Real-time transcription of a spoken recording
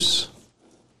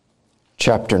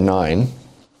chapter 9.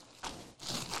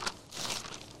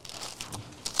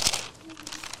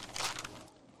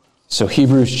 So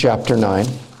Hebrews chapter 9.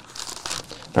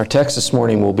 Our text this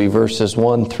morning will be verses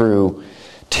 1 through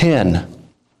 10.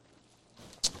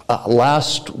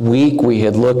 Last week we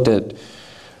had looked at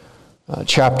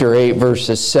chapter 8,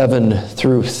 verses 7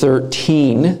 through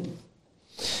 13.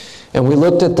 And we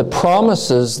looked at the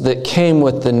promises that came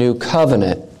with the new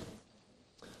covenant.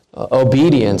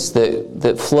 Obedience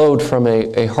that flowed from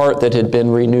a heart that had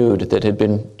been renewed, that had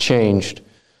been changed.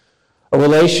 A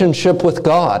relationship with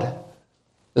God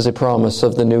is a promise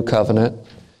of the new covenant.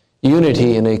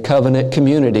 Unity in a covenant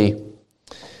community.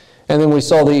 And then we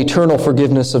saw the eternal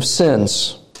forgiveness of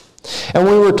sins. And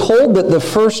we were told that the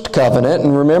first covenant,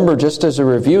 and remember just as a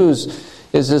review, is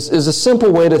a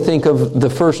simple way to think of the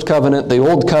first covenant, the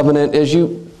old covenant, as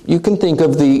you can think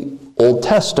of the Old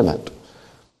Testament.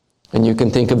 And you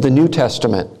can think of the New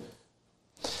Testament.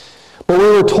 But we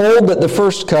were told that the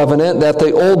first covenant, that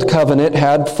the old covenant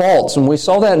had faults. And we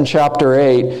saw that in chapter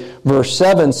 8, verse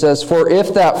 7 says, "For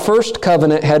if that first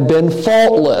covenant had been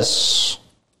faultless,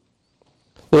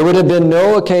 there would have been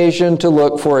no occasion to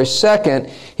look for a second.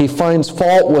 He finds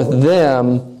fault with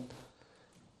them."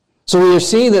 So we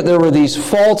see that there were these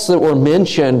faults that were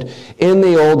mentioned in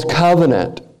the old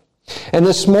covenant. And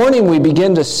this morning we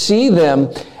begin to see them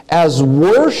as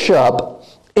worship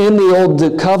in the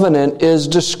Old Covenant is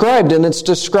described. And it's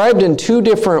described in two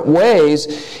different ways.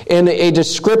 In a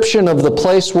description of the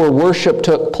place where worship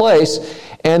took place.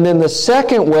 And then the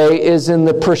second way is in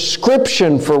the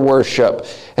prescription for worship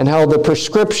and how the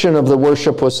prescription of the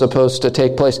worship was supposed to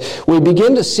take place. We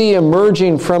begin to see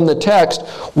emerging from the text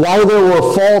why there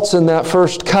were faults in that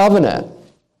first covenant.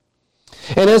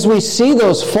 And as we see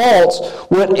those faults,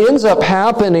 what ends up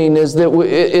happening is that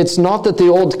it's not that the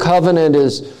old covenant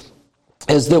is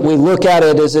that we look at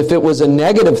it as if it was a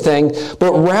negative thing,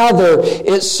 but rather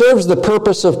it serves the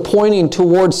purpose of pointing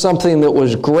towards something that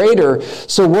was greater.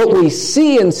 So what we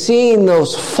see in seeing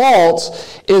those faults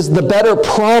is the better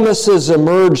promises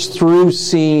emerge through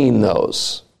seeing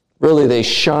those. Really, they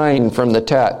shine from the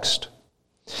text.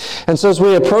 And so as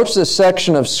we approach this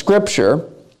section of Scripture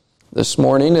this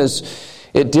morning,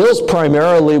 it deals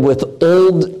primarily with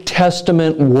Old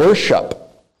Testament worship.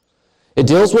 It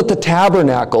deals with the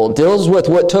tabernacle. It deals with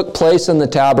what took place in the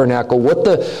tabernacle, what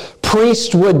the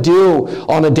priest would do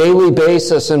on a daily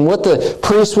basis, and what the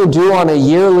priest would do on a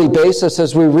yearly basis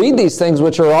as we read these things,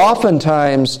 which are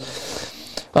oftentimes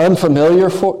unfamiliar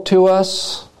to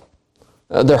us.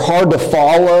 They're hard to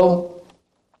follow.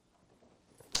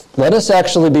 Let us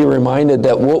actually be reminded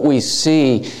that what we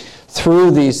see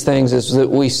through these things is that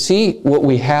we see what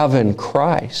we have in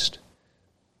Christ.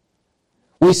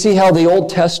 We see how the Old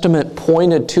Testament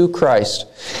pointed to Christ.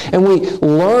 And we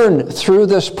learn through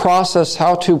this process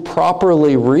how to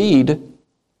properly read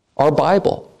our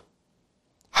Bible.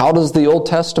 How does the Old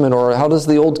Testament or how does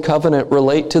the Old Covenant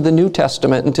relate to the New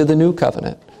Testament and to the New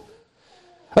Covenant?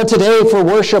 Today for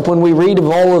worship, when we read of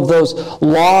all of those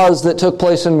laws that took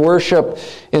place in worship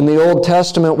in the Old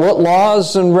Testament, what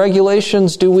laws and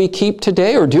regulations do we keep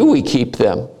today, or do we keep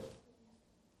them?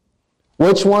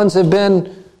 Which ones have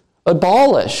been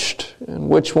abolished and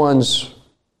which ones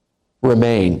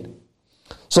remain?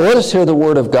 So let us hear the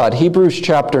word of God. Hebrews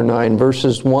chapter 9,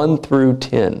 verses 1 through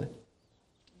 10.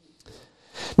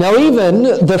 "Now even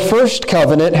the first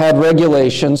covenant had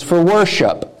regulations for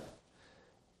worship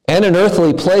and an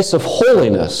earthly place of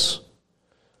holiness.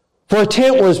 For a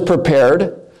tent was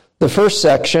prepared, the first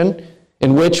section,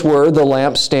 in which were the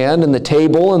lampstand and the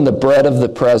table and the bread of the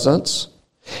presence.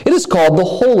 It is called the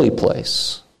holy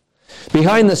place.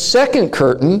 Behind the second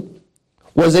curtain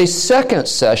was a second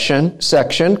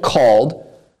section called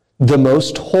the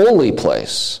most holy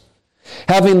place,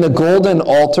 having the golden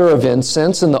altar of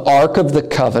incense and the ark of the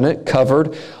covenant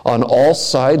covered on all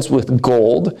sides with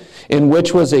gold, in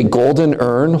which was a golden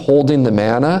urn holding the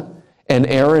manna, and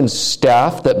Aaron's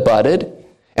staff that budded,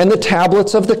 and the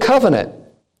tablets of the covenant.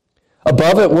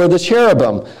 Above it were the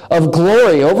cherubim of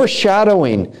glory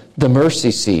overshadowing the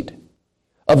mercy seat.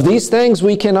 Of these things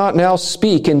we cannot now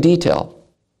speak in detail.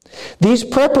 These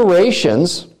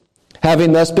preparations,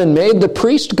 having thus been made, the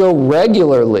priest go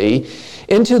regularly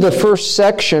into the first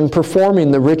section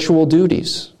performing the ritual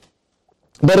duties.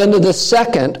 But into the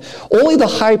second, only the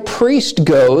high priest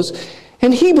goes,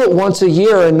 and he but once a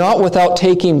year, and not without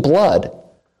taking blood,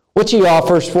 which he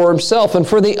offers for himself and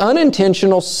for the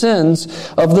unintentional sins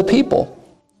of the people.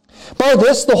 By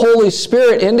this, the Holy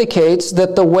Spirit indicates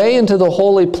that the way into the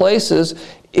holy places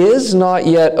is not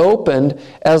yet opened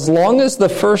as long as the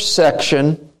first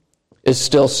section is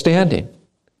still standing,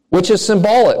 which is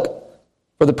symbolic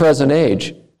for the present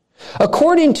age.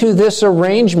 According to this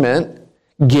arrangement,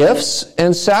 gifts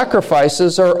and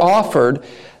sacrifices are offered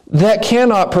that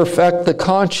cannot perfect the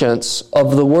conscience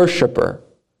of the worshiper,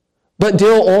 but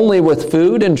deal only with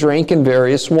food and drink and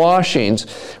various washings,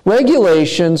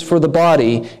 regulations for the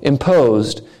body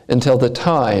imposed until the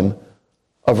time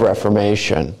of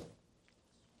Reformation.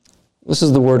 This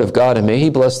is the Word of God, and may He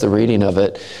bless the reading of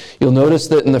it. You'll notice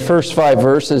that in the first 5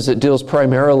 verses, it deals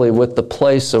primarily with the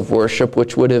place of worship,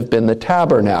 which would have been the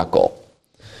tabernacle.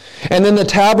 And then the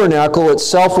tabernacle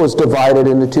itself was divided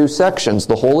into 2 sections,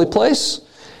 the holy place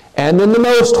and then the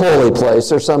most holy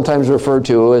place, or sometimes referred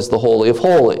to as the Holy of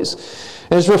Holies.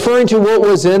 And it's referring to what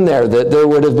was in there, that there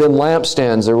would have been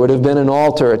lampstands, there would have been an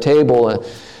altar, a table,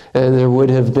 and there would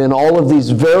have been all of these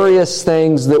various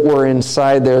things that were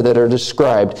inside there that are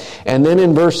described. And then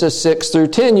in verses 6 through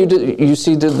 10, you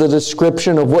see the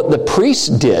description of what the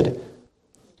priest did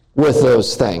with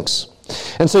those things.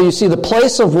 And so you see the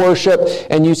place of worship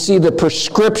and you see the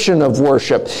prescription of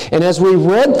worship. And as we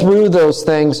read through those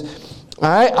things,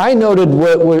 I noted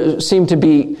what seemed to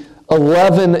be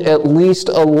at least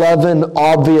 11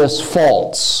 obvious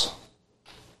faults.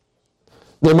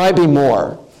 There might be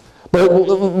more. But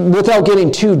without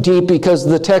getting too deep, because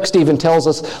the text even tells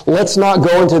us, let's not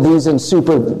go into these in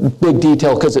super big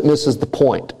detail because it misses the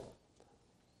point.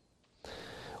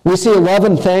 We see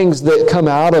 11 things that come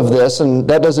out of this, and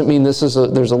that doesn't mean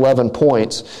there's 11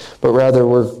 points, but rather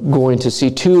we're going to see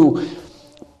 2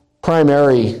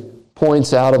 primary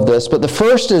points out of this. But the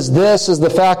first is the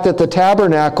fact that the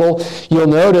tabernacle, you'll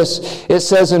notice, it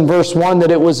says in verse 1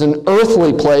 that it was an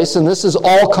earthly place, and this is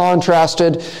all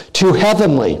contrasted to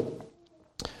heavenly.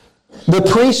 The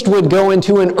priest would go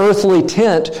into an earthly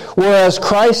tent, whereas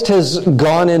Christ has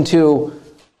gone into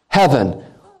heaven,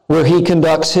 where He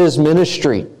conducts His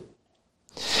ministry.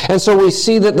 And so we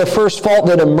see that the first fault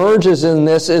that emerges in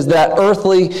this is that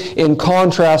earthly in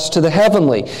contrast to the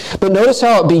heavenly. But notice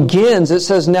how it begins. It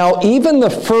says, now even the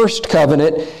first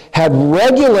covenant had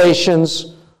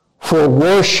regulations for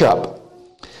worship.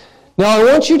 Now, I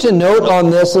want you to note on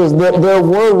this is that there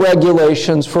were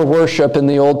regulations for worship in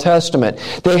the Old Testament.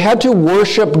 They had to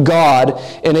worship God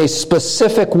in a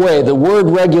specific way. The word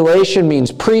regulation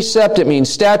means precept, it means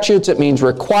statutes, it means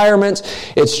requirements.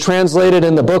 It's translated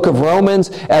in the book of Romans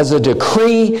as a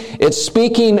decree. It's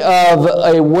speaking of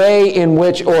a way in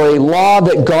which, or a law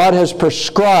that God has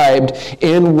prescribed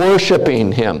in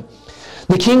worshiping Him.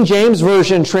 The King James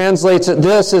Version translates it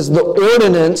this as the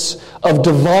ordinance of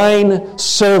divine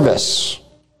service.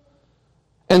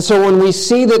 And so when we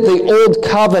see that the Old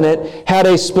Covenant had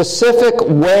a specific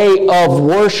way of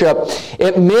worship,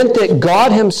 it meant that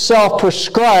God Himself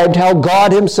prescribed how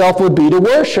God Himself would be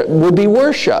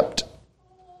worshipped.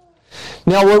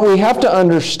 Now what we have to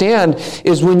understand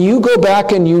is when you go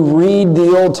back and you read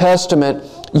the Old Testament,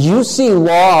 you see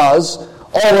laws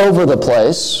all over the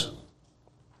place.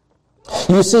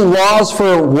 You see laws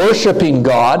for worshiping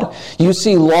God. You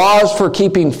see laws for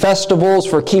keeping festivals,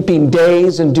 for keeping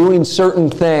days and doing certain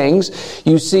things.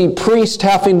 You see priests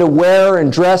having to wear and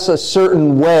dress a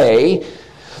certain way.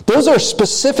 Those are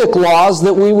specific laws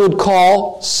that we would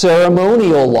call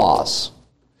ceremonial laws.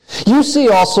 You see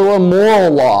also a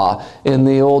moral law in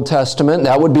the Old Testament.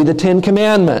 That would be the 10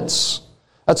 Commandments.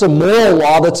 That's a moral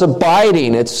law that's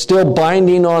abiding. It's still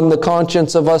binding on the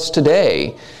conscience of us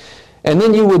today. And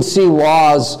then you would see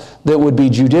laws that would be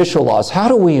judicial laws. How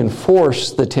do we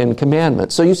enforce the 10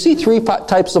 Commandments? So you see 3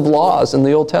 types of laws in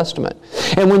the Old Testament.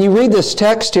 And when you read this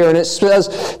text here, and it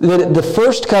says that the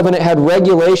first covenant had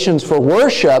regulations for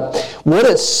worship, what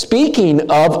it's speaking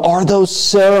of are those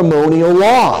ceremonial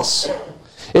laws.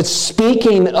 It's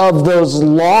speaking of those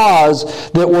laws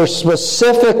that were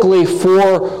specifically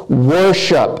for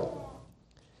worship.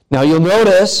 Now you'll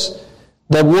notice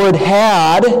the word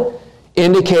had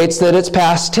indicates that it's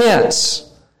past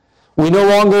tense. We no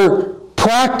longer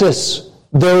practice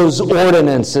those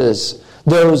ordinances,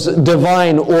 those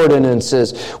divine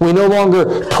ordinances. We no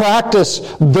longer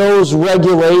practice those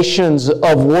regulations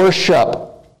of worship.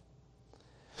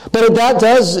 But that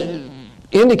does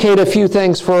indicate a few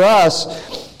things for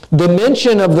us. The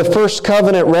mention of the first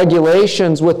covenant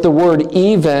regulations with the word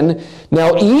even.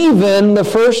 Now, even the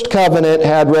first covenant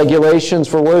had regulations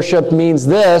for worship means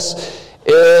this,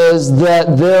 is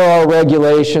that there are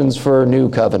regulations for new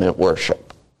covenant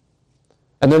worship.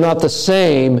 And they're not the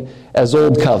same as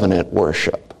old covenant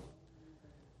worship.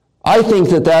 I think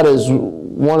that is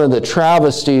one of the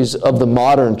travesties of the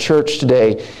modern church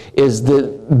today, is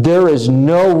that there is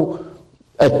no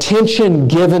attention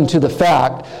given to the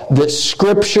fact that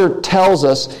Scripture tells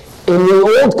us in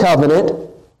the old covenant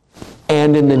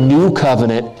and in the new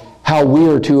covenant how we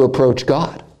are to approach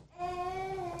God.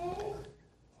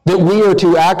 That we are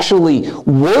to actually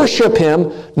worship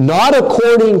Him, not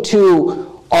according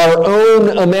to our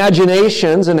own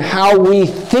imaginations and how we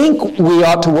think we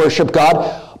ought to worship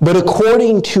God, but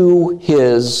according to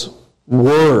His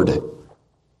Word.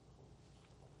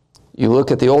 You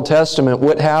look at the Old Testament,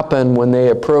 what happened when they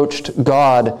approached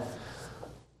God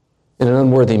in an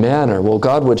unworthy manner? Well,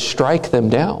 God would strike them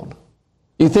down.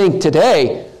 You think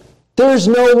today, there's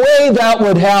no way that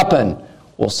would happen.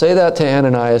 Well, say that to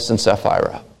Ananias and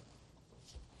Sapphira.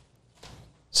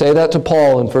 Say that to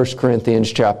Paul in 1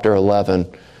 Corinthians chapter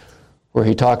 11, where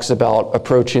he talks about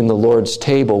approaching the Lord's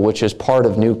table, which is part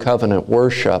of New Covenant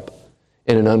worship,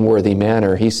 in an unworthy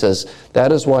manner. He says,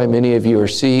 that is why many of you are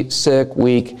sick,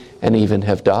 weak, and even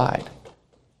have died.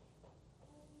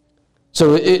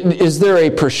 So is there a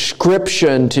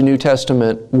prescription to New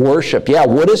Testament worship? Yeah,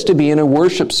 what is to be in a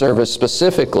worship service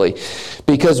specifically?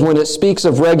 Because when it speaks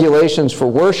of regulations for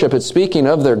worship, it's speaking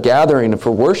of their gathering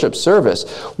for worship service.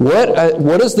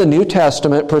 What is the New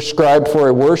Testament prescribed for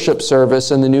a worship service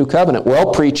in the New Covenant?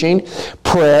 Well, preaching,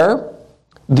 prayer,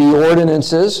 the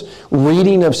ordinances,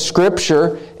 reading of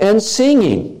Scripture, and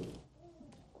singing.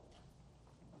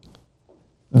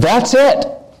 That's it.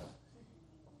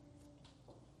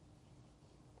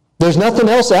 There's nothing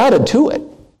else added to it.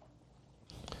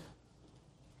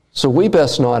 So we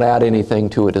best not add anything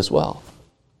to it as well.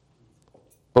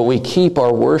 But we keep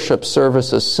our worship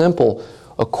services simple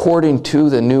according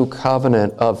to the new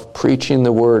covenant of preaching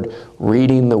the Word,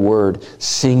 reading the Word,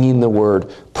 singing the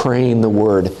Word, praying the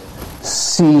Word,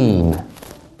 seeing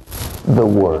the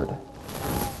Word.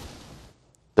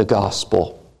 The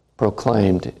gospel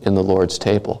proclaimed in the Lord's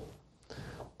table.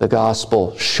 The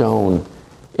gospel shown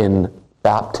in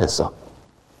baptism.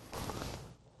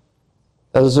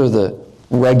 Those are the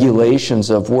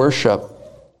regulations of worship.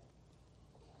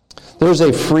 There's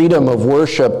a freedom of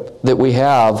worship that we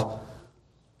have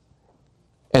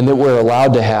and that we're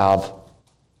allowed to have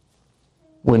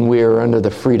when we are under the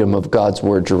freedom of God's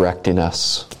Word directing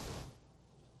us.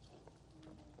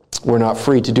 We're not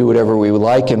free to do whatever we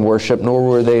like in worship, nor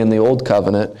were they in the Old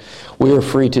Covenant. We are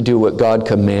free to do what God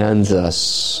commands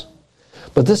us.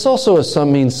 But this also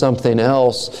means something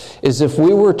else, is if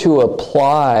we were to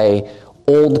apply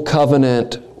Old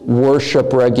Covenant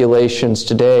worship regulations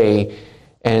today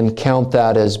and count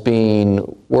that as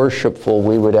being worshipful,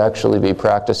 we would actually be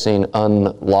practicing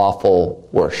unlawful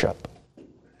worship.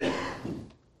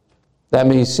 That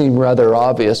may seem rather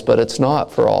obvious, but it's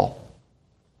not for all.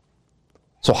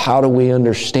 So how do we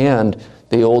understand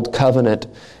the Old Covenant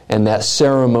and that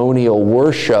ceremonial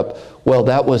worship? Well,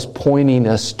 that was pointing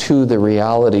us to the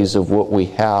realities of what we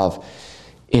have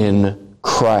in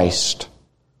Christ.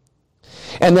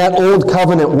 And that Old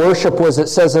Covenant worship was, it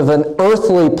says, of an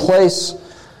earthly place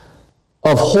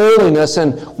of holiness.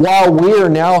 And while we are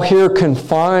now here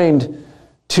confined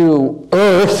to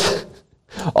earth,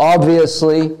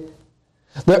 obviously,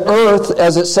 the earth,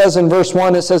 as it says in verse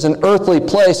 1, it says an earthly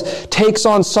place, takes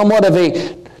on somewhat of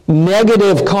a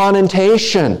negative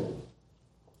connotation.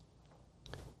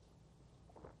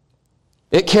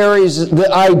 It carries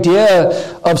the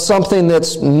idea of something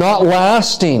that's not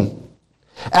lasting.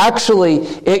 Actually,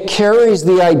 it carries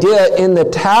the idea in the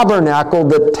tabernacle.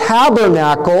 The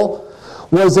tabernacle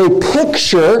was a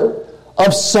picture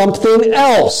of something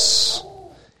else.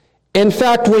 In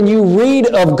fact, when you read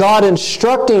of God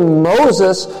instructing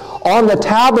Moses on the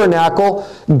tabernacle,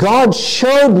 God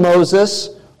showed Moses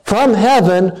from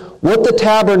heaven what the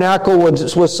tabernacle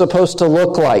was supposed to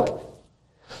look like.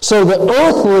 So the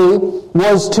earthly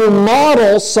was to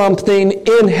model something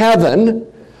in heaven,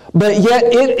 but yet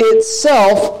it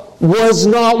itself was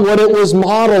not what it was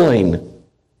modeling.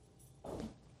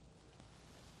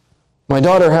 My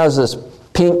daughter has this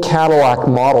pink Cadillac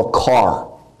model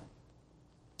car,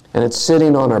 and it's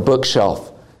sitting on our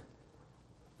bookshelf,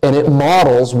 and it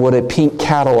models what a pink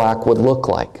Cadillac would look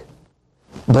like.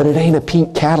 But it ain't a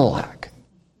pink Cadillac.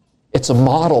 It's a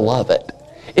model of it.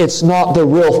 It's not the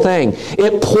real thing.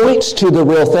 It points to the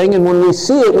real thing, and when we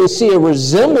see a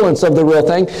resemblance of the real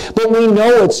thing, but we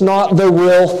know it's not the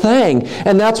real thing.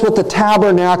 And that's what the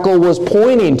tabernacle was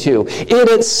pointing to. It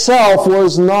itself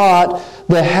was not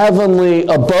the heavenly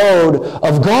abode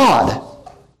of God.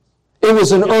 It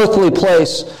was an earthly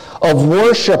place of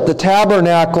worship. The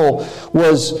tabernacle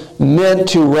was meant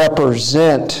to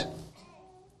represent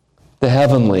the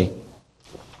heavenly.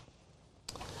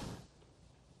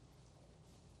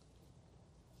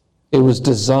 It was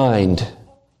designed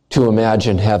to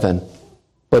imagine heaven,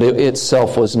 but it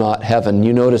itself was not heaven.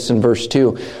 You notice in verse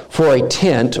 2, for a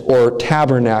tent or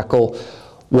tabernacle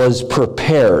was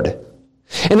prepared.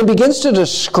 And it begins to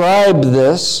describe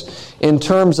this in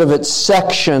terms of its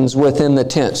sections within the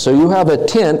tent. So you have a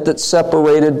tent that's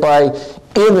separated by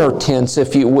inner tents,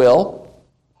 if you will.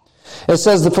 It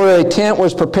says that for a tent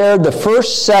was prepared, the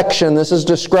first section, this is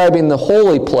describing the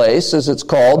holy place, as it's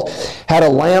called, had a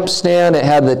lampstand, it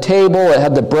had the table, it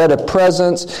had the bread of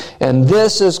presence, and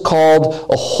this is called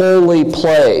a holy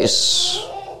place.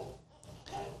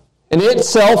 And it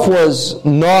itself was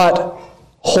not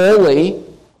holy,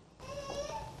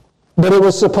 but it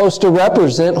was supposed to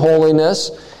represent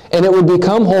holiness, and it would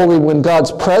become holy when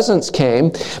God's presence came.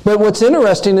 But what's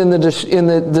interesting in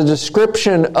the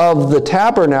description of the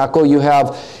tabernacle, you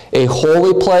have a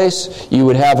holy place, you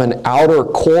would have an outer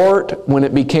court. When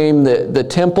it became the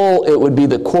temple, it would be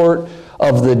the court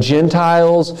of the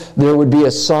Gentiles. There would be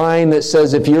a sign that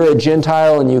says, if you're a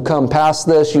Gentile and you come past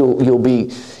this, you'll be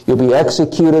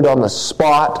executed on the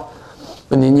spot.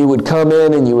 And then you would come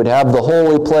in and you would have the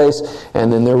holy place,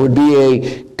 and then there would be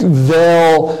a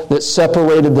veil that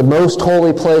separated the most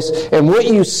holy place. And what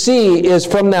you see is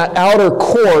from that outer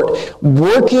court,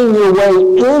 working your way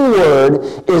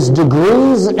inward, is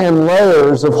degrees and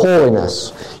layers of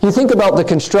holiness. You think about the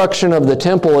construction of the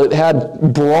temple, it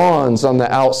had bronze on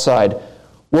the outside.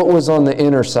 What was on the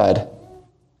inner side?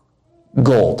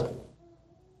 Gold.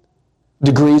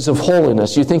 Degrees of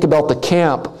holiness. You think about the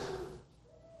camp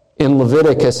in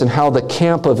Leviticus and how the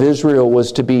camp of Israel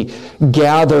was to be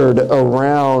gathered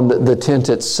around the tent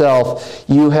itself.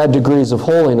 You had degrees of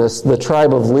holiness. The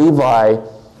tribe of Levi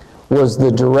was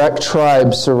the direct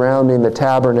tribe surrounding the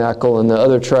tabernacle, and the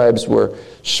other tribes were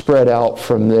spread out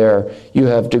from there. You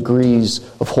have degrees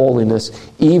of holiness,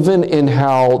 even in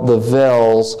how the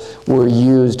veils were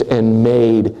used and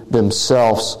made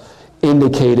themselves,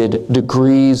 indicated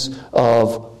degrees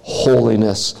of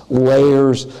holiness,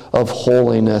 layers of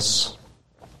holiness.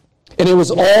 And it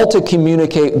was all to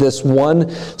communicate this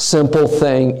one simple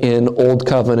thing in Old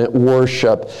Covenant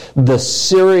worship, the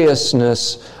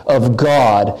seriousness of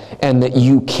God, and that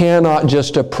you cannot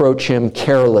just approach Him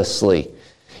carelessly.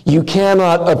 You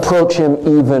cannot approach Him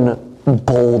even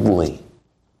boldly.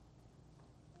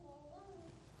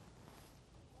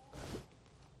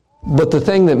 But the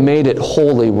thing that made it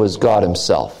holy was God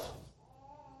Himself.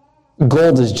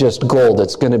 Gold is just gold.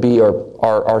 It's going to be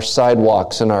our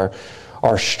sidewalks and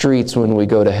our streets when we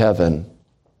go to heaven.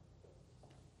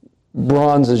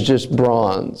 Bronze is just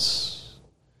bronze.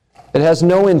 It has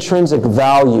no intrinsic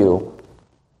value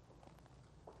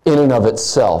in and of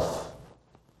itself.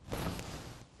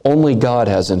 Only God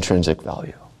has intrinsic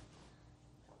value.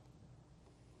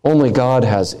 Only God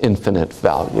has infinite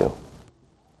value.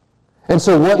 And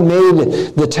so what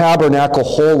made the tabernacle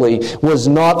holy was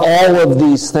not all of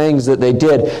these things that they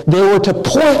did. They were to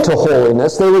point to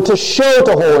holiness. They were to show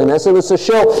to holiness. It was to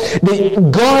show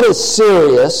that God is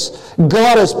serious,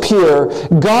 God is pure,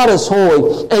 God is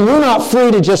holy, and you're not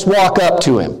free to just walk up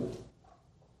to Him.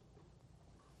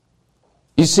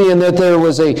 You see, in that there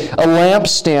was a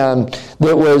lampstand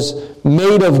that was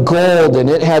made of gold, and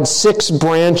it had 6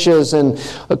 branches and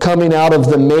coming out of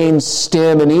the main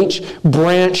stem, and each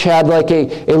branch had like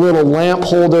a little lamp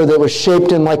holder that was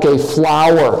shaped in like a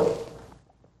flower.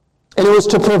 And it was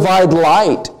to provide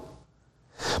light.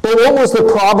 But what was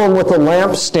the problem with the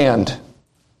lampstand?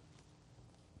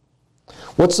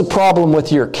 What's the problem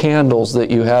with your candles that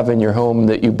you have in your home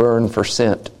that you burn for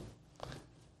scent?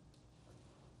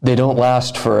 They don't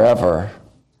last forever.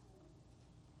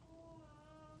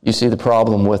 You see the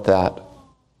problem with that.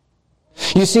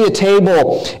 You see a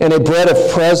table and a bread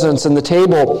of presence, and the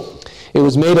table, it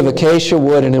was made of acacia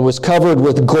wood, and it was covered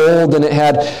with gold, and it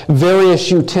had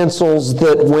various utensils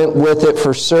that went with it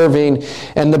for serving,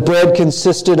 and the bread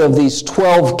consisted of these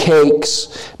 12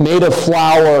 cakes made of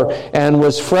flour and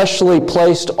was freshly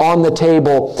placed on the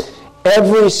table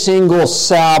every single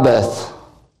Sabbath.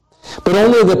 But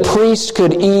only the priest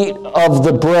could eat of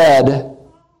the bread.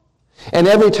 And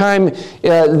every time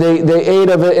they ate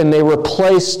of it and they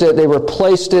replaced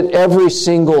it every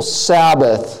single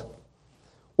Sabbath.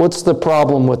 What's the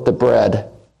problem with the bread?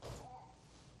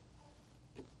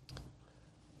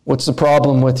 What's the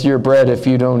problem with your bread if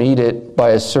you don't eat it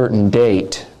by a certain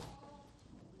date?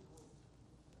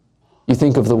 You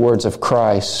think of the words of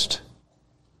Christ.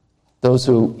 Those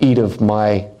who eat of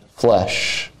my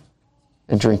flesh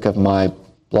and drink of my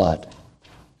blood.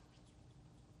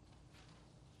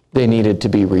 They needed to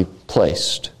be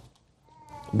replaced.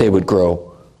 They would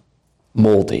grow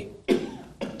moldy.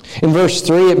 In verse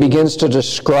 3, it begins to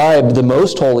describe the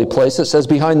most holy place. It says,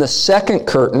 behind the second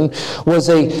curtain was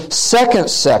a second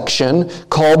section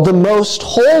called the most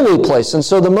holy place. And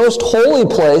so the most holy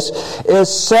place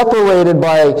is separated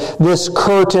by this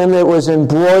curtain that was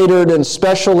embroidered and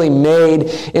specially made.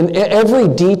 And every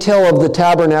detail of the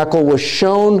tabernacle was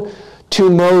shown to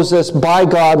Moses by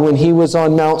God when he was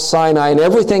on Mount Sinai. And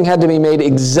everything had to be made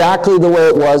exactly the way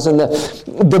it was. And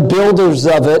the builders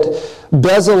of it,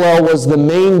 Bezalel was the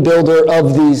main builder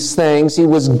of these things. He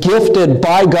was gifted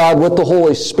by God with the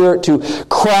Holy Spirit to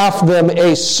craft them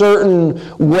a certain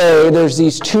way. There's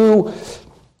these two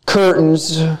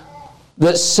curtains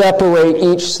that separate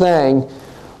each thing.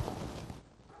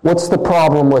 What's the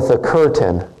problem with a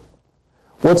curtain?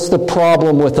 What's the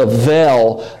problem with a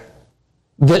veil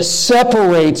that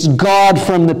separates God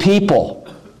from the people?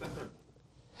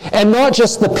 And not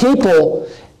just the people,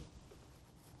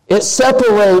 it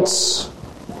separates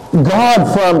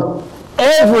God from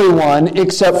everyone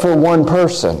except for one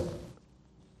person.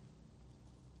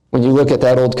 When you look at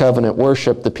that old covenant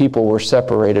worship, the people were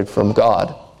separated from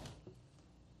God.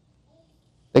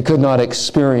 They could not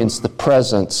experience the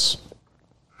presence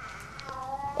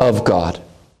of God.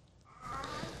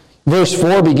 Verse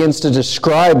 4 begins to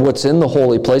describe what's in the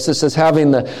holy place. It says,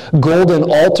 having the golden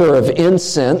altar of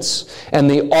incense and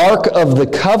the ark of the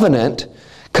covenant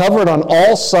covered on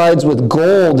all sides with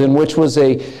gold, in which was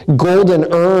a golden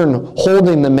urn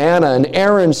holding the manna, and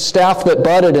Aaron's staff that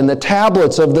budded, and the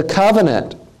tablets of the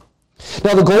covenant.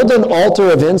 Now, the golden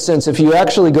altar of incense, if you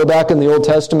actually go back in the Old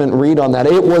Testament and read on that,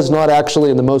 it was not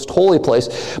actually in the most holy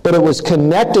place, but it was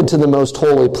connected to the most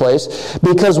holy place,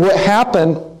 because what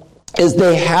happened is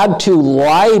they had to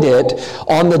light it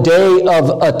on the Day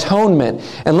of Atonement.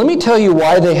 And let me tell you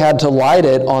why they had to light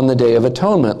it on the Day of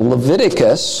Atonement.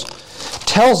 Leviticus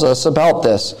tells us about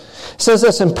this. It says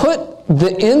this, and put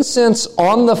the incense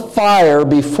on the fire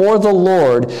before the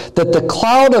Lord, that the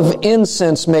cloud of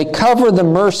incense may cover the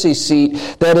mercy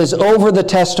seat that is over the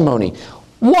testimony.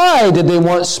 Why did they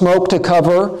want smoke to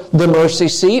cover the mercy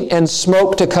seat and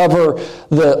smoke to cover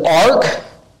the ark?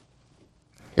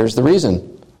 Here's the reason.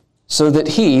 So that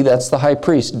he, that's the high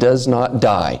priest, does not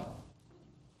die.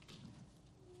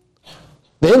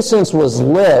 The incense was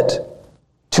lit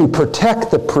to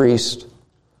protect the priest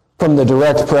from the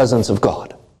direct presence of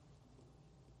God.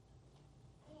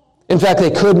 In fact,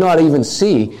 they could not even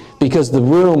see, because the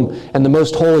room and the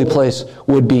most holy place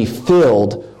would be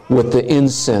filled with the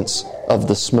incense of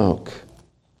the smoke.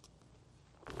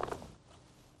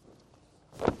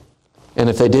 And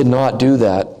if they did not do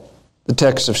that, the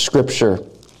text of Scripture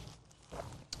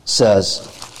says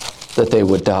that they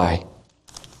would die.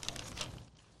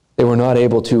 They were not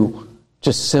able to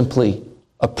just simply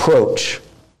approach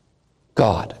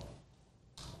God.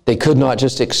 They could not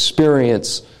just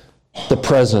experience the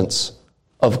presence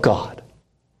of God.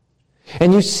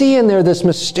 And you see in there this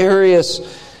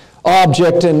mysterious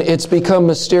object, and it's become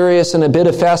mysterious and a bit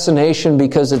of fascination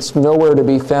because it's nowhere to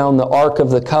be found, the Ark of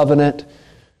the Covenant.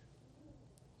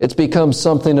 It's become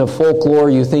something of folklore.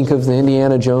 You think of the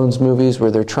Indiana Jones movies where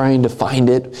they're trying to find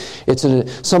it. It's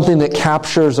something that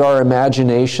captures our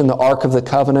imagination, the Ark of the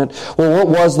Covenant. Well, what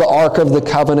was the Ark of the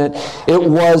Covenant? It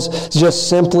was just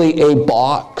simply a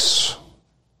box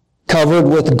covered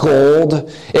with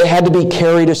gold. It had to be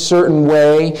carried a certain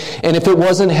way. And if it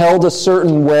wasn't held a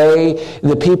certain way,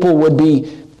 the people would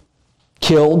be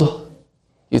killed.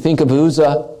 You think of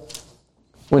Uzzah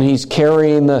when they're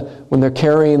carrying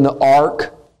the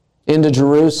ark into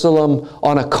Jerusalem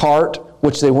on a cart,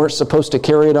 which they weren't supposed to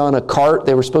carry it on a cart.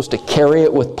 They were supposed to carry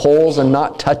it with poles and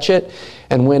not touch it.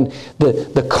 And when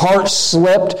the cart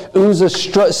slipped,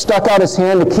 Uzzah stuck out his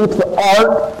hand to keep the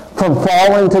ark from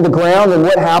falling to the ground. And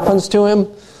what happens to him?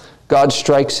 God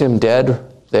strikes him dead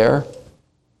there.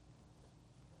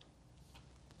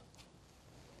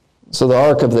 So the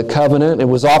Ark of the Covenant, it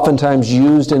was oftentimes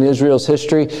used in Israel's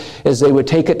history as they would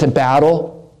take it to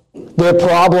battle. Their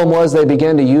problem was they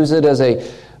began to use it as a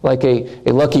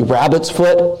lucky rabbit's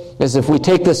foot, as if we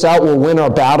take this out, we'll win our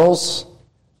battles.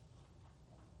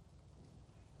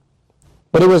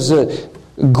 But it was a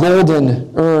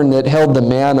golden urn that held the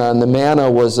manna, and the manna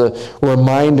was a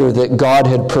reminder that God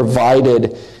had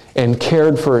provided and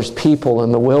cared for His people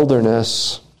in the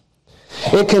wilderness.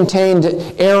 It contained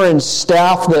Aaron's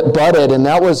staff that budded, and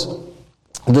that was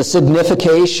the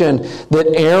signification that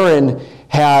Aaron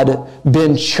had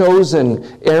been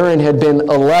chosen. Aaron had been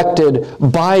elected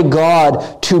by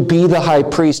God to be the high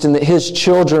priest, and that his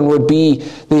children would be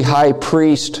the high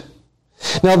priest.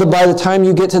 Now, by the time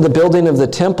you get to the building of the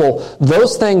temple,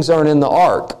 those things aren't in the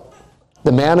ark.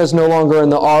 The manna is no longer in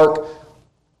the ark.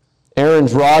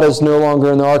 Aaron's rod is no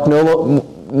longer in the ark.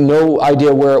 no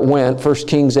idea where it went. 1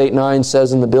 Kings 8:9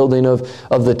 says in the building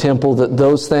of the temple that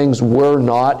those things were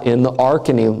not in the ark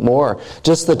anymore.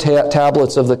 Just the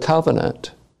tablets of the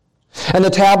covenant. And the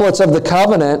tablets of the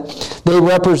covenant, they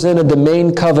represented the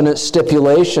main covenant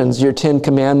stipulations, your 10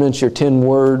 commandments, your 10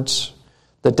 words,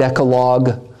 the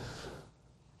Decalogue.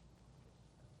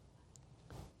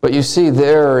 But you see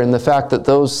there in the fact that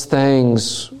those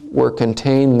things were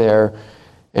contained there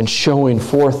and showing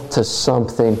forth to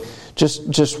something,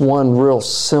 just one real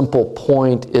simple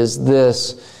point is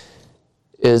this,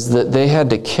 is that they had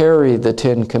to carry the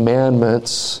 10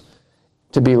 commandments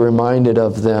to be reminded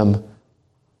of them.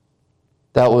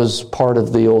 That was part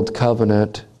of the old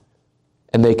covenant,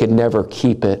 and they could never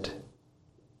keep it.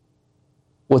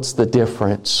 What's the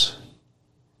difference?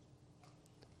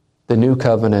 The new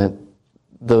covenant,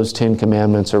 those 10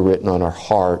 commandments are written on our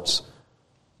hearts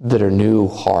that are new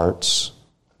hearts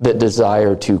that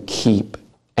desire to keep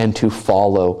and to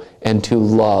follow and to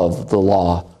love the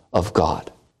law of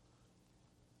God.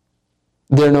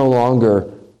 They're no longer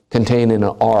contained in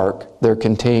an ark. They're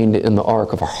contained in the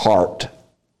ark of our heart.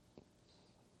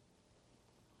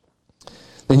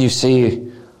 Then you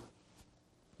see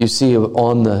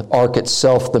on the ark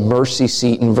itself the mercy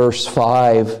seat in verse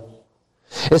 5.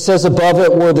 It says above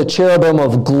it were the cherubim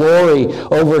of glory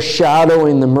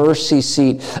overshadowing the mercy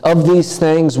seat. Of these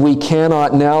things we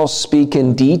cannot now speak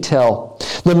in detail.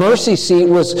 The mercy seat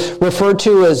was referred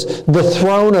to as the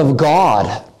throne of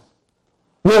God,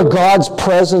 where God's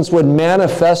presence would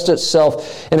manifest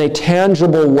itself in a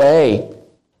tangible way,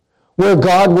 where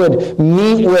God would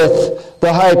meet with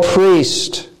the high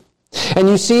priest. And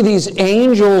you see these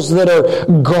angels that are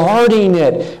guarding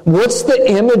it. What's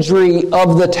the imagery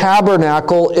of the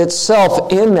tabernacle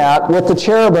itself in that with the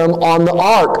cherubim on the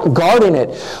ark guarding it?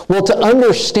 Well, to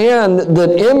understand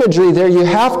the imagery there, you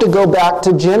have to go back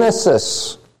to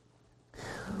Genesis.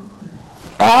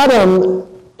 Adam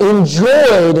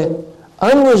enjoyed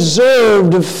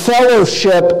unreserved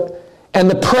fellowship and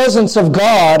the presence of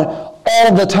God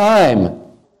all the time.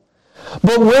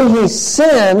 But when he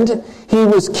sinned, he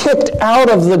was kicked out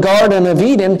of the Garden of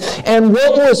Eden, and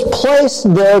what was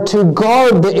placed there to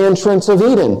guard the entrance of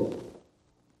Eden?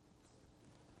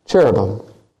 Cherubim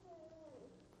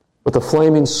with a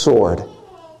flaming sword,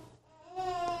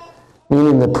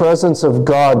 meaning the presence of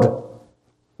God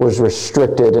was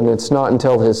restricted, and it's not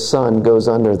until his Son goes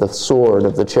under the sword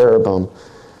of the cherubim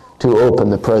to open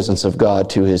the presence of God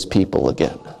to his people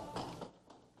again.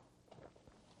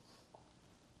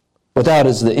 But that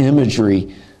is the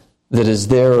imagery that is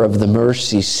there of the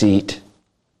mercy seat.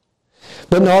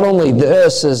 But not only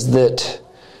this is that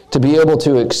to be able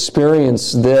to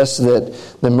experience this,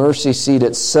 that the mercy seat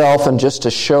itself, and just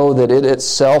to show that it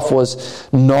itself was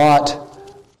not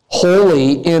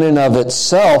holy in and of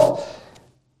itself,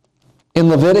 in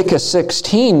Leviticus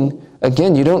 16,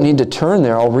 again, you don't need to turn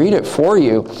there. I'll read it for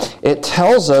you. It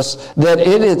tells us that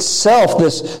it itself,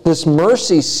 this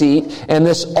mercy seat and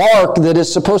this ark that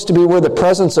is supposed to be where the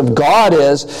presence of God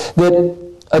is, that,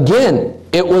 again,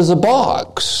 it was a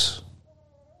box.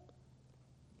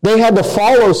 They had to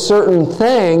follow certain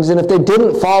things, and if they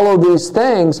didn't follow these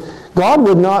things, God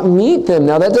would not meet them.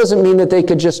 Now, that doesn't mean that they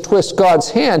could just twist God's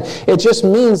hand. It just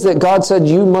means that God said,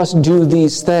 you must do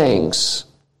these things.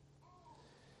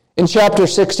 In chapter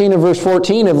 16 and verse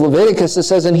 14 of Leviticus, it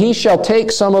says, and he shall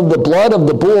take some of the blood of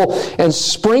the bull and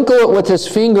sprinkle it with his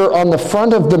finger on the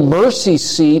front of the mercy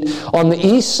seat. On the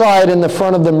east side in the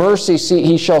front of the mercy seat,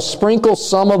 he shall sprinkle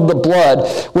some of the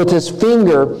blood with his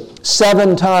finger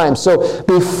 7 times. So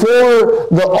before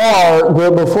the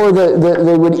ark, before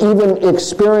they would even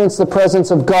experience the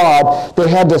presence of God, they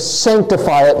had to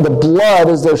sanctify it. The blood,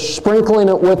 as they're sprinkling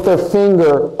it with their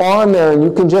finger on there, and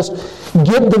you can just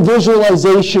get the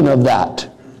visualization of that.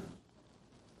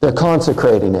 They're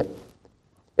consecrating it.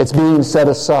 It's being set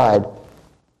aside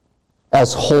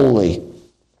as holy.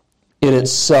 It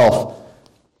itself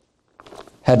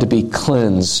had to be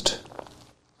cleansed.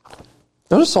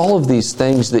 Notice all of these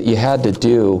things that you had to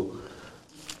do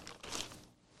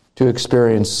to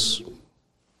experience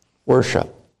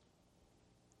worship,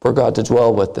 for God to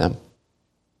dwell with them.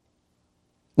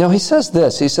 Now he says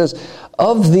this, he says,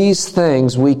 of these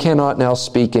things we cannot now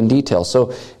speak in detail.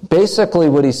 So basically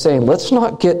what he's saying, let's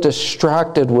not get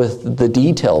distracted with the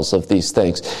details of these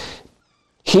things.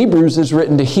 Hebrews is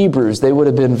written to Hebrews. They would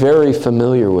have been very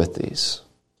familiar with these.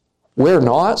 We're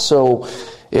not, so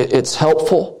it's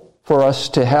helpful for us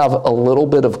to have a little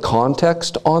bit of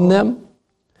context on them.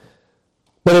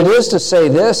 But it is to say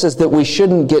this, is that we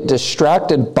shouldn't get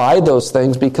distracted by those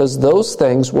things, because those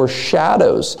things were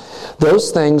shadows.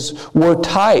 Those things were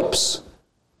types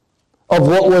of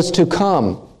what was to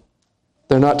come.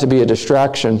 They're not to be a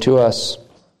distraction to us.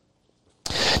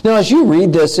 Now, as you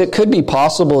read this, it could be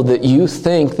possible that you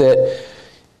think that,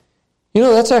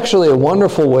 that's actually a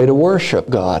wonderful way to worship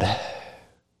God.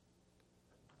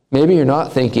 Maybe you're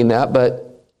not thinking that,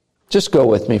 but just go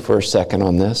with me for a second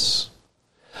on this.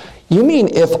 You mean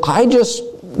if I just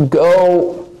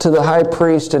go to the high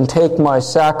priest and take my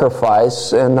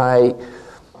sacrifice and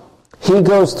he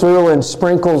goes through and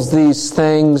sprinkles these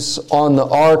things on the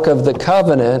Ark of the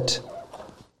Covenant,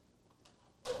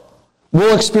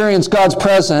 we'll experience God's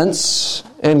presence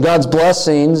and God's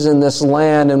blessings in this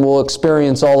land, and we'll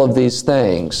experience all of these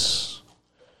things?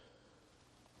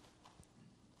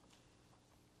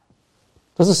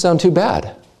 Doesn't sound too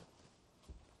bad.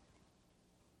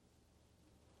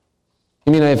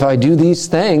 You mean if I do these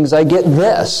things, I get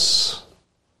this?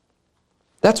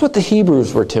 That's what the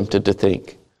Hebrews were tempted to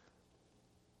think.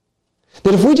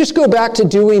 That if we just go back to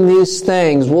doing these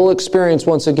things, we'll experience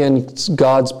once again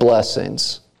God's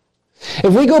blessings.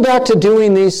 If we go back to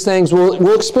doing these things,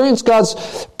 we'll experience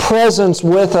God's presence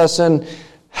with us, and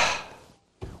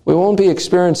we won't be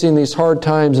experiencing these hard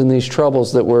times and these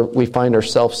troubles that we find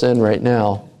ourselves in right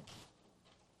now.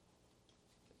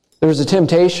 There's a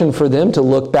temptation for them to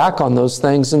look back on those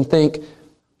things and think,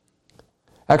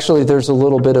 actually, there's a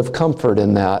little bit of comfort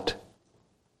in that.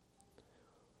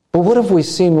 But what have we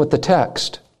seen with the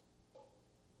text?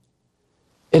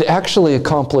 It actually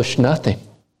accomplished nothing.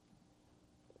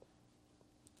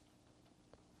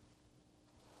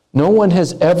 No one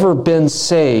has ever been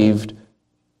saved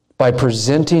by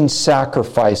presenting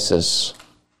sacrifices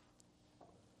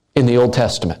in the Old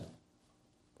Testament.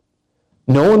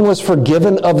 No one was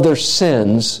forgiven of their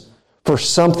sins for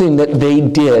something that they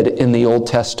did in the Old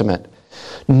Testament.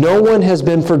 No one has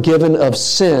been forgiven of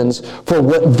sins for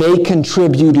what they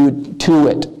contributed to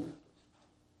it.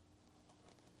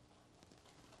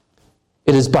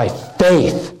 It is by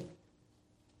faith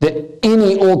that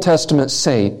any Old Testament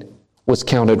saint was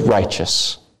counted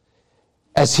righteous.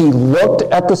 As he looked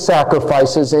at the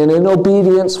sacrifices and in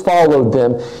obedience followed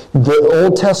them, the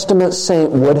Old Testament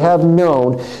saint would have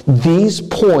known these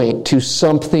point to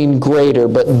something greater,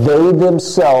 but they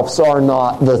themselves are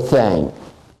not the thing.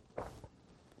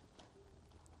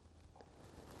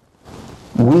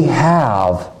 We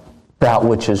have that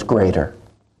which is greater.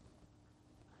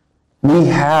 We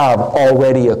have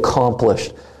already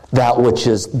accomplished that which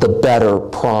is the better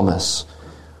promise.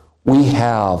 We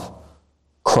have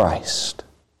Christ.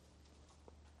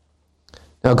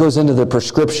 Now it goes into the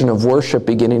prescription of worship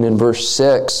beginning in verse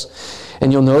 6.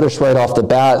 And you'll notice right off the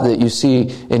bat that you see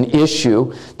an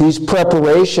issue. These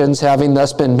preparations having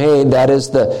thus been made, that is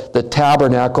the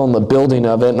tabernacle and the building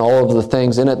of it and all of the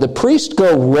things in it. The priests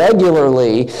go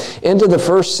regularly into the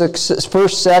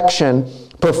first section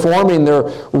performing their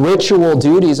ritual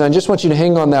duties. I just want you to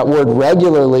hang on that word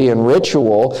regularly and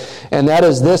ritual. And that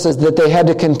is this, is that they had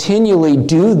to continually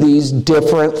do these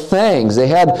different things. They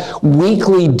had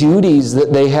weekly duties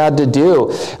that they had to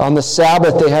do. On the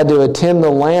Sabbath, they had to attend the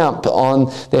lamp.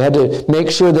 They had to make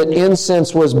sure that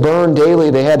incense was burned daily.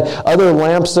 They had other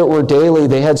lamps that were daily.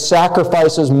 They had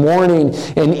sacrifices morning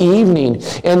and evening.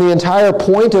 And the entire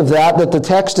point of that the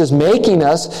text is making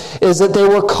us is that they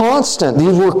were constant.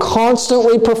 These were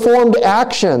constantly performed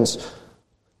actions.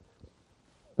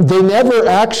 They never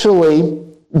actually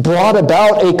brought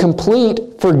about a complete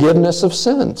forgiveness of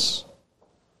sins.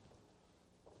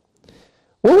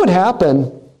 What would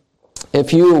happen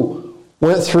if you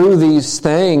went through these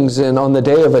things and on the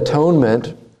Day of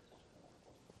Atonement,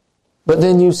 but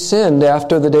then you sinned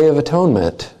after the Day of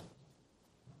Atonement?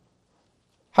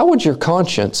 How would your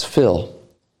conscience feel?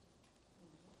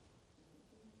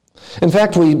 In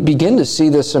fact, we begin to see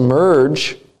this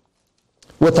emerge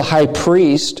with the high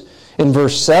priest in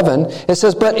verse 7. It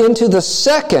says, but into the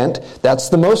second, that's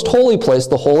the most holy place,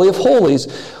 the Holy of Holies,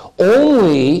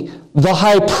 only the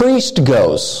high priest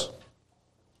goes.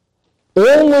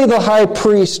 Only the high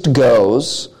priest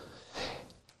goes,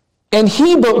 and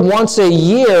he but once a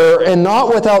year, and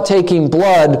not without taking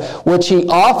blood, which he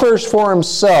offers for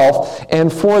himself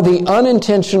and for the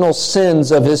unintentional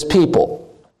sins of his people.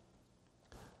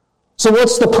 So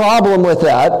what's the problem with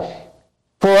that?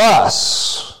 For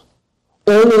us,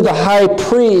 only the high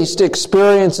priest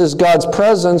experiences God's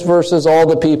presence versus all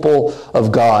the people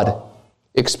of God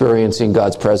experiencing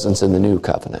God's presence in the new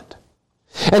covenant.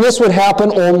 And this would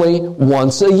happen only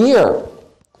once a year.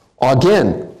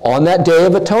 Again, on that Day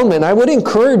of Atonement. I would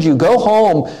encourage you, go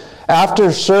home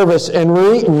after service and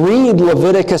read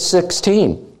Leviticus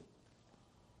 16.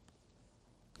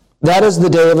 That is the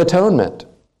Day of Atonement.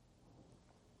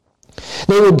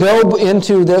 They would go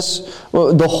into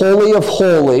the Holy of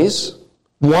Holies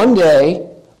one day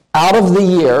out of the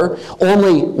year,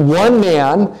 only one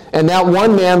man, and that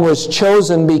one man was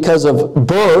chosen because of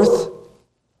birth,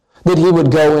 that he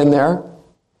would go in there.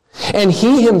 And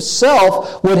he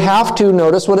himself would have to,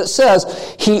 notice what it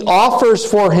says, he offers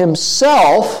for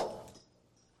himself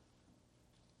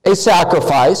a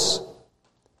sacrifice,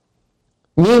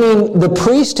 meaning the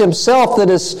priest himself that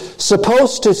is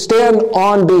supposed to stand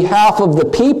on behalf of the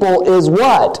people is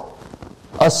what?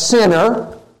 A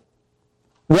sinner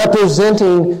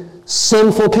representing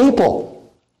sinful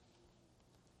people.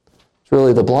 It's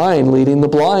really the blind leading the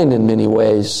blind in many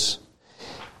ways.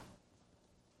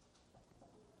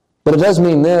 But it does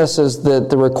mean this, is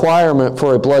that the requirement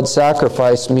for a blood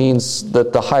sacrifice means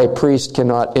that the high priest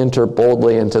cannot enter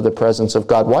boldly into the presence of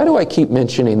God. Why do I keep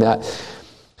mentioning that?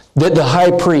 That the high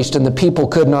priest and the people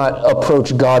could not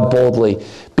approach God boldly,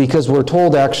 because we're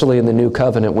told actually in the New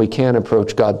Covenant we can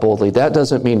approach God boldly. That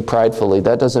doesn't mean pridefully.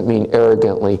 That doesn't mean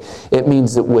arrogantly. It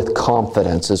means that with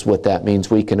confidence is what that means.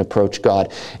 We can approach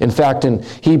God. In fact, in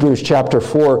Hebrews chapter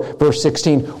 4, verse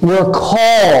 16, we're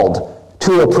called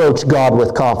to approach God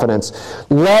with confidence.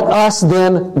 Let us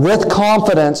then, with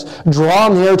confidence, draw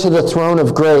near to the throne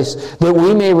of grace, that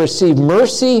we may receive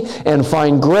mercy and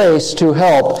find grace to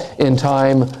help in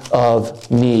time of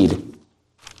need.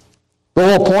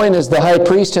 The whole point is the high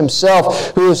priest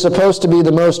himself, who is supposed to be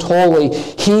the most holy,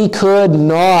 he could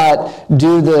not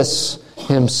do this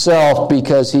himself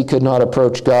because he could not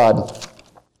approach God.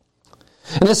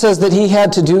 And it says that he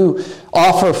had to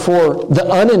offer for the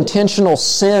unintentional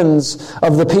sins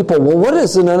of the people. Well, what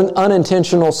is an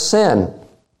unintentional sin?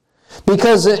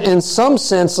 Because in some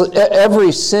sense,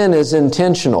 every sin is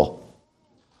intentional.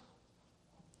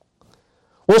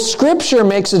 Well, Scripture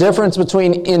makes a difference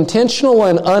between intentional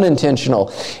and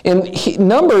unintentional. In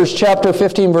Numbers chapter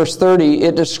 15, verse 30,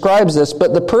 it describes this,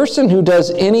 but the person who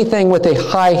does anything with a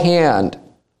high hand,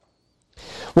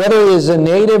 whether he is a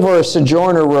native or a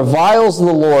sojourner, reviles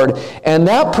the Lord, and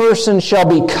that person shall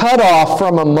be cut off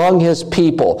from among his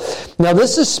people. Now,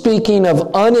 this is speaking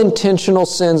of unintentional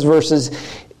sins versus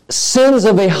sins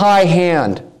of a high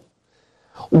hand.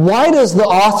 Why does the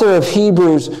author of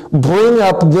Hebrews bring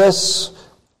up this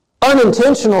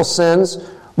unintentional sins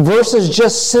versus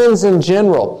just sins in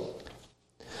general?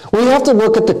 We have to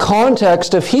look at the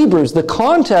context of Hebrews. The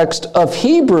context of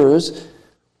Hebrews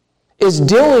is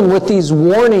dealing with these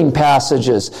warning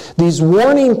passages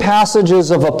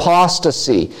of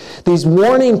apostasy, these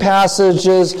warning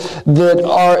passages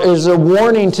that is a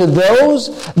warning to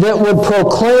those that would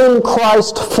proclaim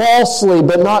Christ falsely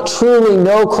but not truly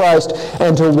know Christ,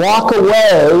 and to walk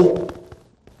away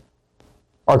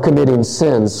are committing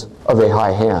sins of a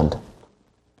high hand.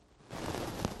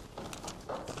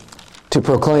 To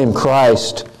proclaim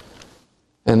Christ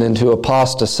and then to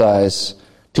apostatize,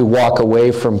 to walk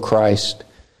away from Christ,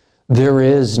 there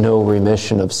is no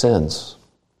remission of sins.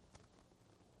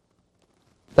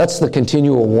 That's the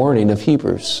continual warning of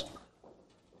Hebrews.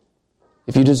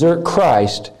 If you desert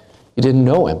Christ, you didn't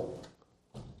know Him.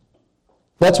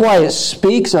 That's why it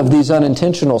speaks of these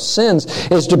unintentional sins,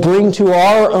 is to bring to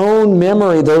our own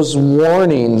memory those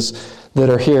warnings that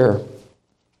are here.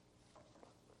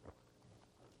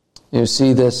 You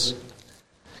see, this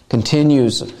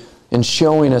continues in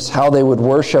showing us how they would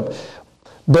worship,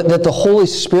 but that the Holy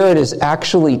Spirit is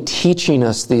actually teaching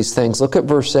us these things. Look at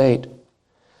verse 8.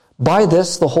 By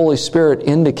this the Holy Spirit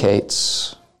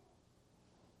indicates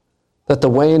that the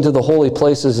way into the holy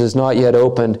places is not yet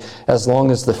opened as long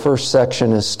as the first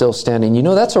section is still standing. You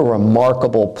know, that's a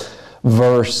remarkable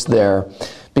verse there,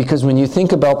 because when you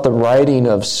think about the writing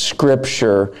of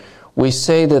Scripture, we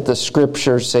say that the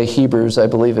Scriptures, say Hebrews, I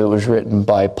believe it was written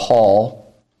by Paul.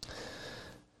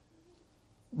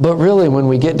 But really, when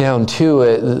we get down to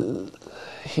it,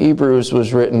 Hebrews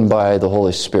was written by the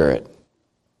Holy Spirit.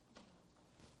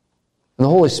 And the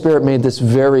Holy Spirit made this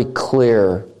very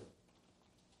clear.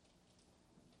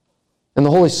 And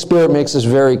the Holy Spirit makes this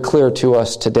very clear to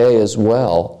us today as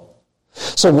well.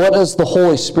 So what does the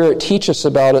Holy Spirit teach us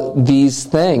about these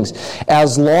things?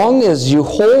 As long as you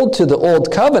hold to the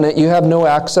Old Covenant, you have no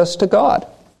access to God.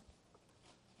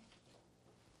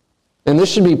 And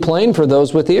this should be plain for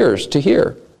those with ears to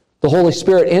hear. The Holy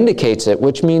Spirit indicates it,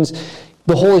 which means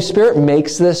the Holy Spirit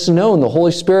makes this known. The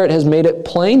Holy Spirit has made it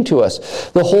plain to us.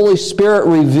 The Holy Spirit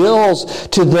reveals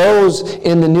to those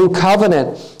in the New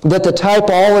Covenant that the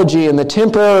typology and the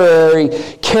temporary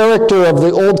character of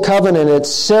the Old Covenant,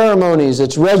 its ceremonies,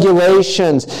 its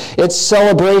regulations, its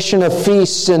celebration of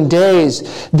feasts and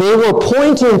days, they were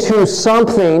pointing to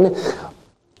something,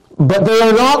 but they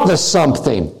are not the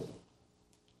something.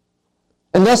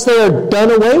 And thus they are done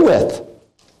away with.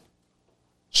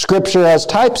 Scripture has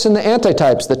types and the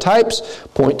antitypes. The types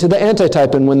point to the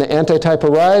antitype, and when the antitype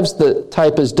arrives, the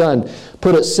type is done.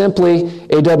 Put it simply,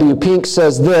 A.W. Pink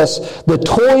says this: the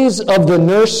toys of the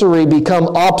nursery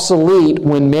become obsolete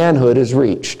when manhood is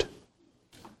reached.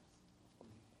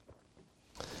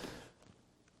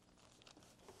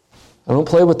 I don't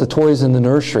play with the toys in the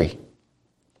nursery.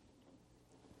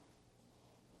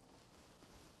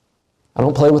 I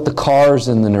don't play with the cars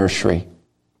in the nursery.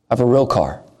 I have a real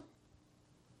car.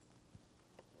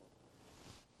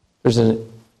 There's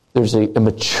a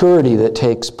maturity that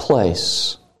takes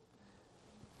place.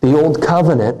 The old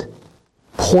covenant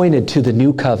pointed to the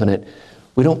new covenant.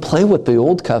 We don't play with the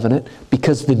old covenant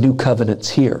because the new covenant's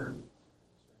here.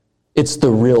 It's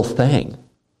the real thing.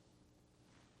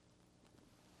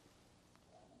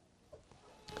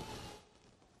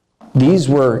 These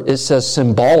were, it says,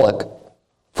 symbolic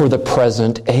for the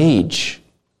present age.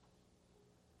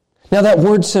 Now that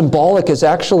word symbolic is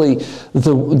actually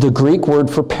the Greek word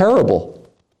for parable.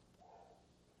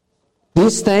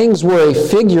 These things were a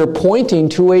figure pointing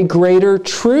to a greater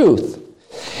truth.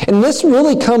 And this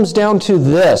really comes down to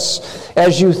this,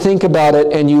 as you think about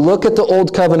it and you look at the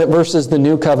Old Covenant versus the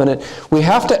New Covenant, we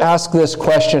have to ask this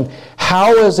question: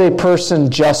 how is a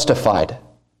person justified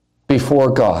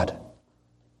before God?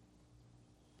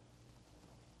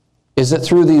 Is it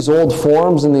through these old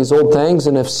forms and these old things?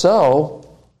 And if so,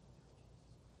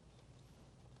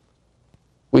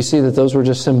 we see that those were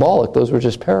just symbolic. Those were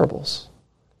just parables.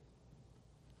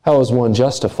 How is one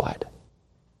justified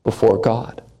before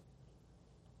God?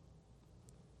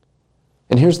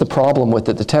 And here's the problem with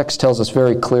it. The text tells us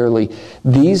very clearly,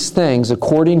 these things,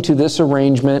 according to this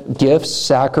arrangement, gifts,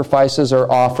 sacrifices are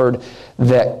offered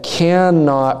that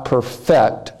cannot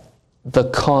perfect the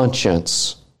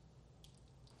conscience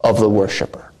of the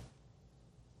worshiper.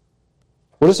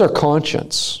 What is our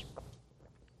conscience?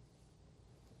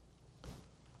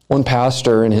 One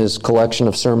pastor in his collection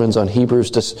of sermons on Hebrews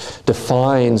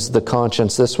defines the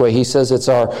conscience this way. He says it's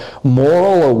our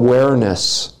moral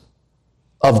awareness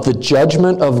of the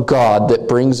judgment of God that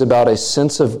brings about a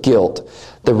sense of guilt,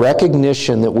 the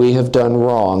recognition that we have done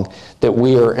wrong, that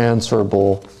we are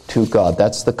answerable to God.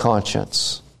 That's the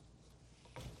conscience.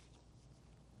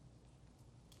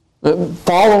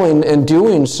 Following and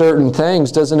doing certain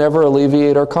things doesn't ever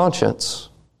alleviate our conscience.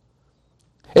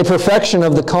 A perfection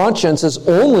of the conscience is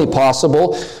only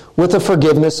possible with the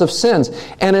forgiveness of sins.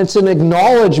 And it's an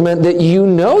acknowledgement that you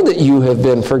know that you have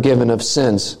been forgiven of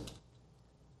sins.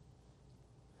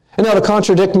 And now, to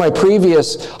contradict my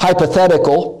previous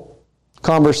hypothetical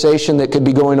conversation that could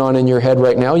be going on in your head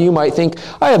right now, you might think,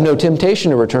 I have no temptation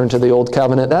to return to the old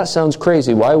covenant. That sounds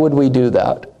crazy. Why would we do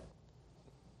that?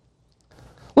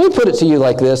 Let me put it to you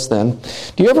like this then.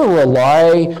 Do you ever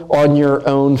rely on your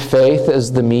own faith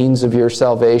as the means of your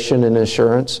salvation and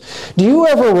assurance? Do you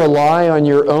ever rely on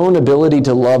your own ability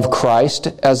to love Christ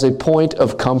as a point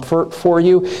of comfort for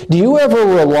you? Do you ever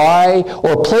rely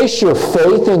or place your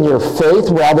faith in your faith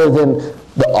rather than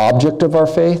the object of our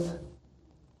faith?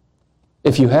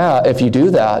 If you do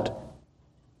that,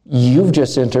 you've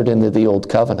just entered into the old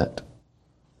covenant.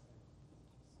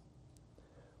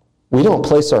 We don't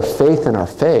place our faith in our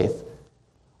faith.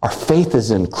 Our faith is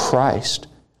in Christ.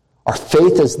 Our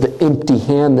faith is the empty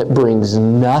hand that brings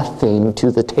nothing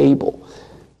to the table.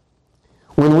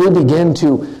 When we begin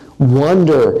to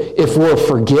wonder if we're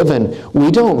forgiven,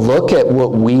 we don't look at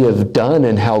what we have done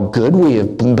and how good we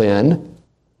have been.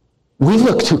 We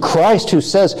look to Christ who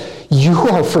says, you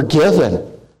are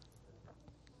forgiven.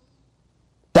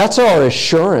 That's our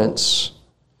assurance.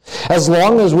 As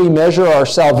long as we measure our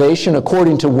salvation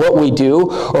according to what we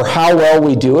do, or how well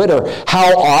we do it, or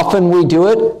how often we do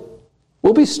it,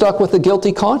 we'll be stuck with a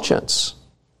guilty conscience.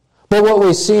 But what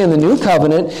we see in the new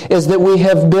covenant is that we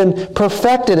have been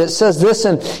perfected. It says this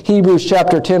in Hebrews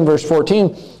chapter 10, verse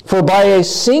 14, for by a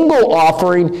single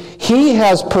offering he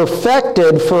has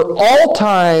perfected for all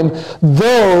time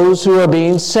those who are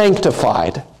being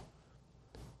sanctified.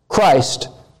 Christ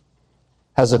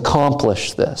has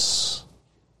accomplished this.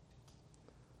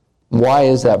 Why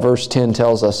is that? Verse 10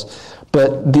 tells us,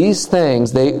 but these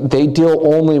things, they deal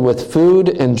only with food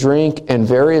and drink and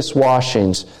various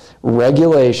washings,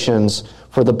 regulations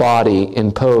for the body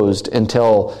imposed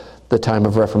until the time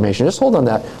of Reformation. Just hold on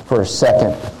that for a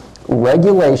second.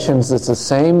 Regulations, it's the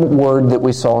same word that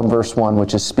we saw in verse 1,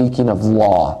 which is speaking of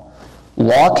law.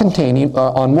 Law containing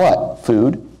on what?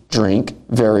 Food, drink,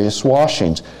 various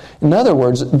washings. In other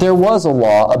words, there was a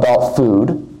law about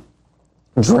food,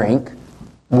 drink,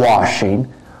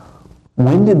 washing.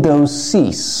 When did those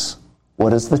cease?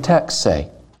 What does the text say?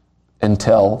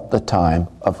 Until the time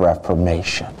of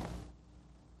Reformation.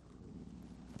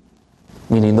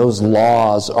 meaning those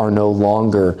laws are no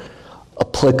longer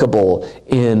applicable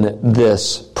in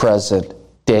this present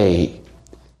day,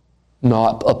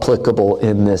 not applicable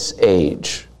in this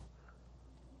age.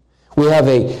 We have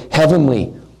a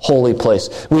heavenly holy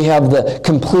place. We have the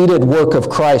completed work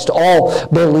of Christ. All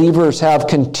believers have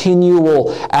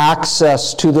continual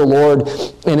access to the Lord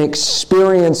and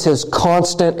experience His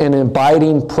constant and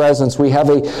abiding presence. We have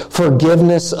a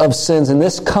forgiveness of sins, and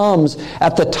this comes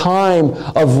at the time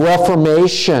of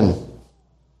Reformation.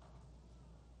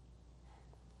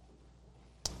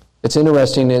 It's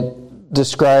interesting, it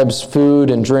describes food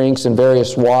and drinks and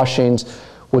various washings,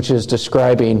 which is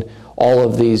describing all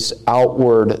of these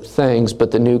outward things,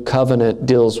 but the new covenant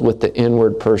deals with the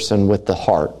inward person, with the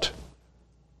heart.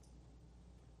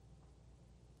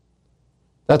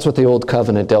 That's what the old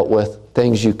covenant dealt with.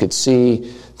 Things you could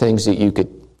see, things that you could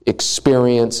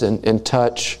experience and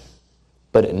touch,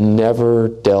 but it never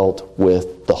dealt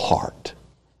with the heart.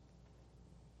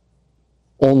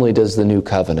 Only does the new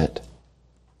covenant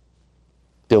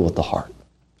deal with the heart.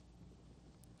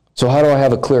 So how do I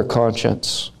have a clear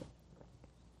conscience?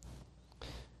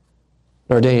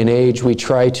 In our day and age, we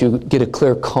try to get a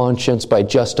clear conscience by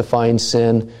justifying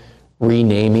sin,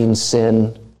 renaming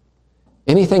sin.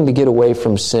 Anything to get away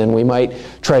from sin. We might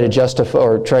try to justify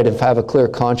or try to have a clear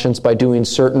conscience by doing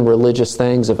certain religious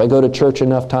things. If I go to church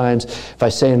enough times, if I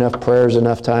say enough prayers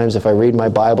enough times, if I read my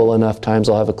Bible enough times,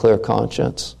 I'll have a clear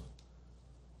conscience.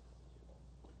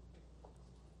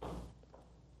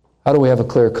 How do we have a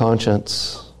clear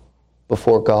conscience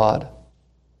before God?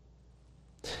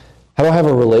 How do I have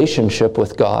a relationship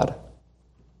with God?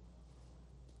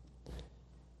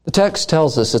 The text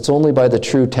tells us it's only by the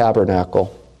true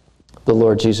tabernacle, the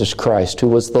Lord Jesus Christ, who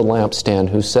was the lampstand,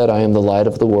 who said, I am the light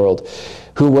of the world,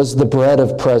 who was the bread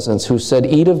of presence, who said,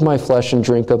 eat of my flesh and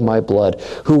drink of my blood,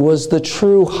 who was the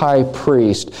true high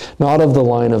priest, not of the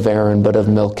line of Aaron, but of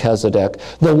Melchizedek,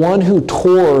 the one who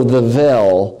tore the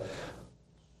veil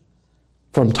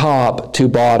from top to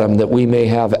bottom, that we may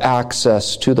have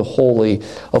access to the Holy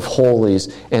of Holies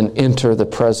and enter the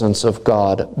presence of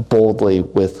God boldly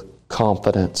with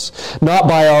confidence. Not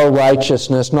by our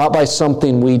righteousness, not by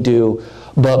something we do,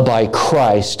 but by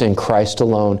Christ and Christ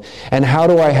alone. And how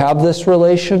do I have this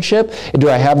relationship? Do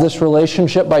I have this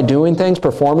relationship by doing things,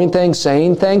 performing things,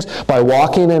 saying things, by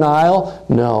walking an aisle?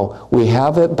 No, we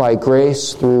have it by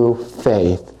grace through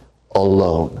faith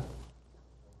alone.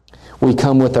 We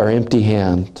come with our empty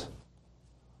hand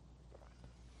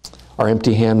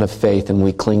of faith, and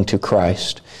we cling to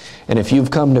Christ. And if you've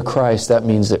come to Christ, that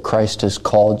means that Christ has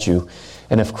called you.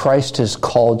 And if Christ has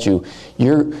called you,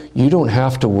 you don't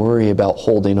have to worry about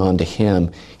holding on to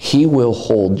Him. He will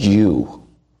hold you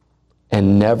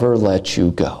and never let you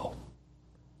go.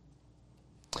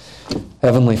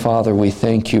 Heavenly Father, we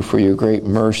thank you for your great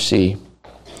mercy,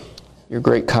 your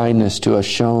great kindness to us,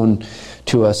 shown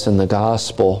to us in the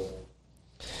gospel.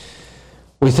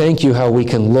 We thank you how we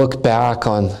can look back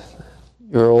on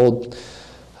your old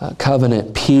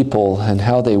covenant people and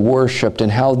how they worshiped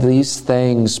and how these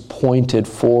things pointed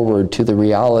forward to the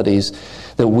realities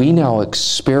that we now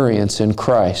experience in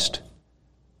Christ.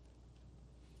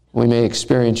 We may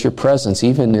experience your presence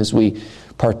even as we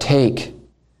partake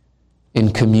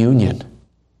in communion,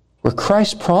 where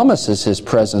Christ promises His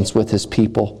presence with His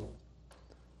people.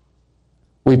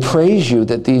 We praise you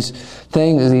that these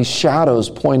things, these shadows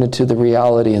pointed to the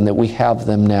reality and that we have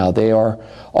them now. They are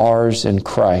ours in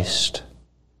Christ.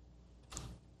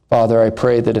 Father, I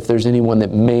pray that if there's anyone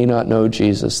that may not know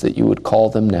Jesus, that you would call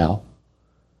them now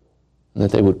and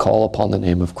that they would call upon the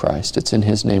name of Christ. It's in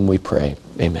His name we pray.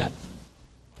 Amen.